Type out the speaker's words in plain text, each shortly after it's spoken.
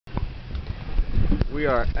We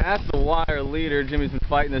are at the wire leader. Jimmy's been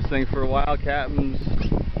fighting this thing for a while. Captain's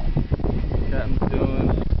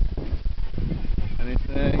doing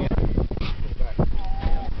anything.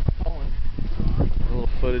 A little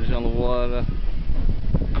footage on the water.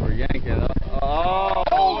 We're yanking. Oh,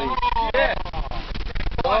 holy shit!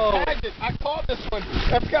 Oh, I caught this one.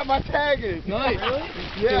 That's got my tag in it. Nice. Really?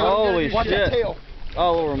 Yeah. Holy Watch shit! that tail.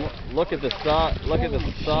 Oh, look at the size. Look at the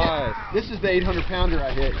size. This is the 800-pounder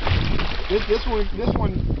I hit. This one,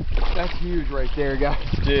 that's huge right there, guys.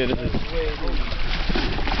 Dude, this is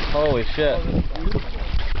holy shit.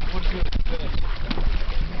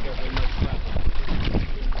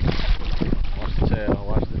 Watch the tail.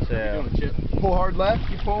 Watch the tail. Pull hard left.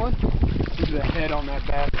 You pulling? Look at the head on that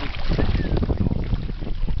bastard.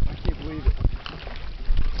 I can't believe it.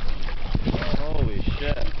 Holy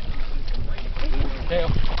shit. Tail.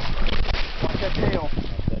 Watch that tail.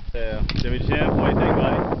 That tail. Jimmy Jim, what do you think,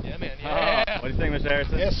 buddy? Yeah, man. Yeah. Oh, what do you think, Mr.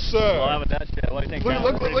 Harrison? Yes, sir. Well, how about that shit? What do you think? Look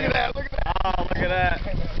at that. Look at that. Oh, look at that.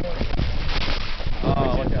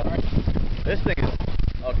 Oh, look out. This thing is...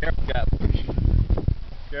 Oh, careful, Cap.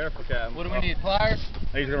 Careful, Cap. What do we need? Pliers?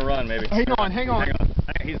 He's going to run, maybe. Hang on. Hang on.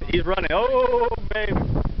 He's running. Oh, baby.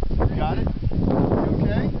 Got it? You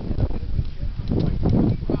okay?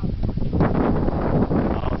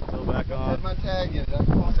 Oh, still back on. My tag in.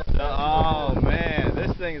 Oh, man.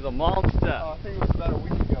 This thing is a monster. I think it was about a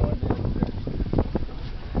week ago I did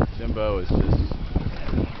it. Jimbo is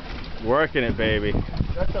just working it, baby.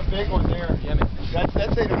 That's a big one there. Yeah, man. That's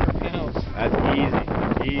 800 pounds. That's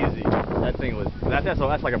easy. That thing was,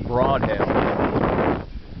 that's like a broadhead.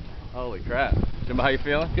 Holy crap. Jimbo, how you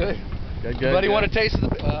feeling? Good. Good. Buddy, want a taste of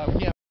the, yeah.